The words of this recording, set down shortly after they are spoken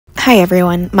Hi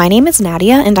everyone, my name is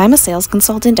Nadia and I'm a sales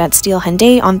consultant at Steele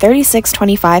Hyundai on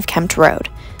 3625 Kempt Road.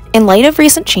 In light of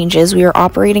recent changes, we are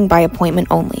operating by appointment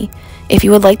only. If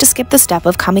you would like to skip the step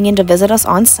of coming in to visit us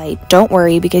on site, don't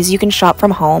worry because you can shop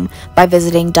from home by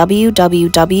visiting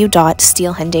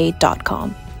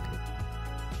www.steelehyundai.com.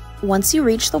 Once you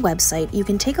reach the website, you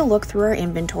can take a look through our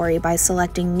inventory by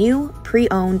selecting New,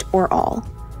 Pre-Owned, or All.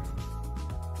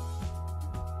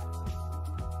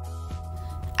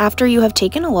 After you have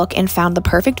taken a look and found the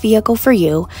perfect vehicle for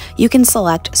you, you can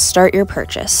select Start Your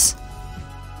Purchase.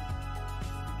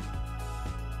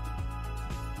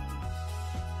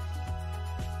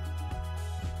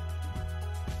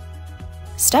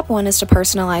 Step 1 is to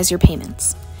personalize your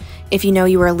payments. If you know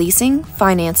you are leasing,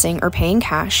 financing, or paying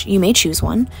cash, you may choose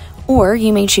one, or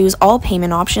you may choose all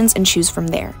payment options and choose from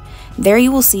there. There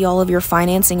you will see all of your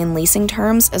financing and leasing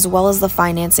terms, as well as the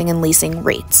financing and leasing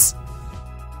rates.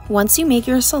 Once you make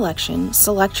your selection,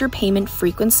 select your payment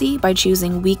frequency by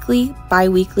choosing weekly,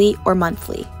 bi-weekly, or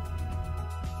monthly.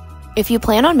 If you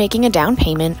plan on making a down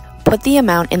payment, put the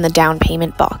amount in the down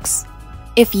payment box.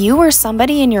 If you or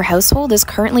somebody in your household is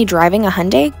currently driving a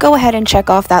Hyundai, go ahead and check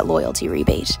off that loyalty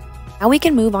rebate. Now we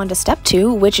can move on to step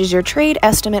 2, which is your trade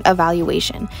estimate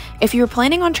evaluation. If you're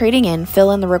planning on trading in,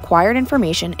 fill in the required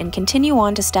information and continue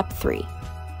on to step 3.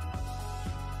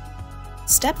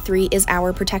 Step 3 is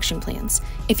our protection plans.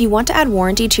 If you want to add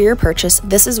warranty to your purchase,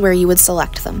 this is where you would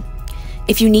select them.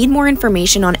 If you need more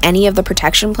information on any of the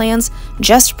protection plans,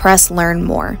 just press Learn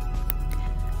More.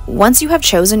 Once you have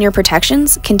chosen your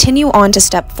protections, continue on to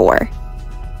step 4.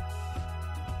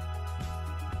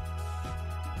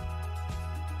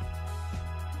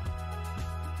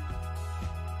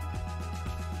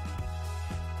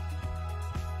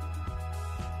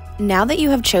 Now that you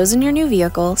have chosen your new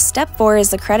vehicle, step 4 is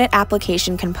the credit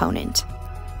application component.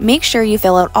 Make sure you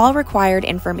fill out all required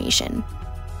information.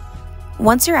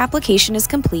 Once your application is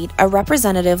complete, a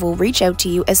representative will reach out to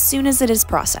you as soon as it is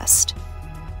processed.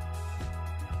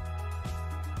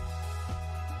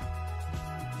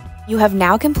 You have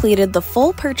now completed the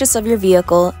full purchase of your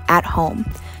vehicle at home.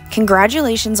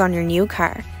 Congratulations on your new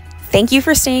car. Thank you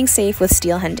for staying safe with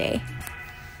Steele Hyundai.